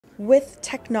With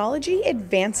technology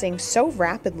advancing so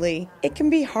rapidly, it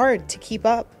can be hard to keep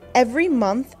up. Every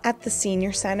month at the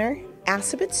Senior Center,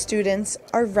 Assabet students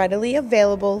are readily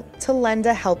available to lend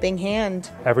a helping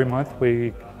hand. Every month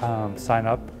we sign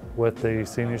up with the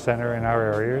Senior Center in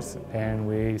our areas, and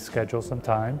we schedule some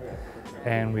time,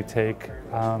 and we take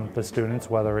the students,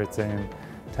 whether it's in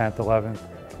 10th, 11th,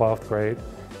 12th grade,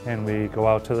 and we go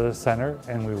out to the center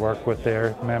and we work with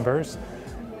their members,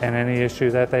 and any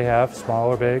issue that they have, small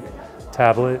or big,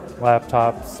 tablet,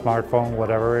 laptop, smartphone,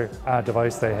 whatever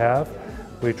device they have,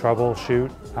 we troubleshoot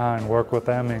and work with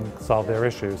them and solve their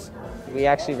issues. We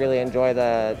actually really enjoy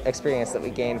the experience that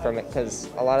we gain from it, because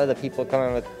a lot of the people come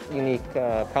in with unique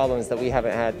problems that we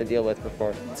haven't had to deal with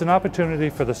before. It's an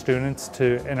opportunity for the students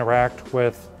to interact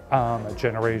with a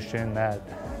generation that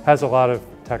has a lot of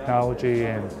technology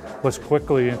and was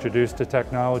quickly introduced to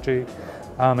technology.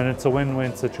 And it's a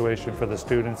win-win situation for the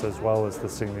students as well as the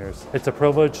seniors. It's a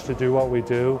privilege to do what we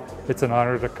do. It's an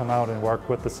honor to come out and work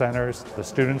with the centers. The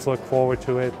students look forward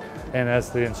to it, and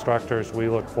as the instructors, we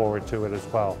look forward to it as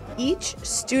well. Each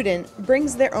student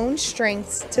brings their own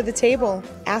strengths to the table.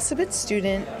 Assabet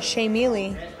student Shay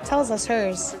Mealy tells us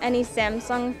hers. Any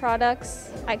Samsung products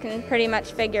I can pretty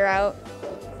much figure out.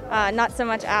 Not so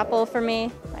much Apple for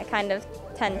me. I kind of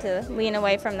tend to lean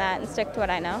away from that and stick to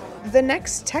what I know. The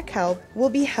next Tech Help will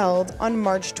be held on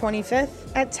March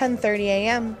 25th at 10:30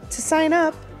 a.m. To sign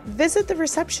up, visit the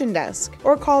reception desk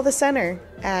or call the center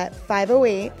at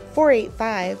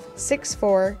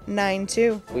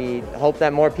 508-485-6492. We hope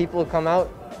that more people come out,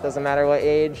 doesn't matter what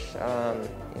age.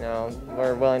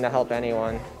 We're willing to help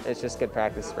anyone. It's just good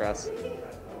practice for us.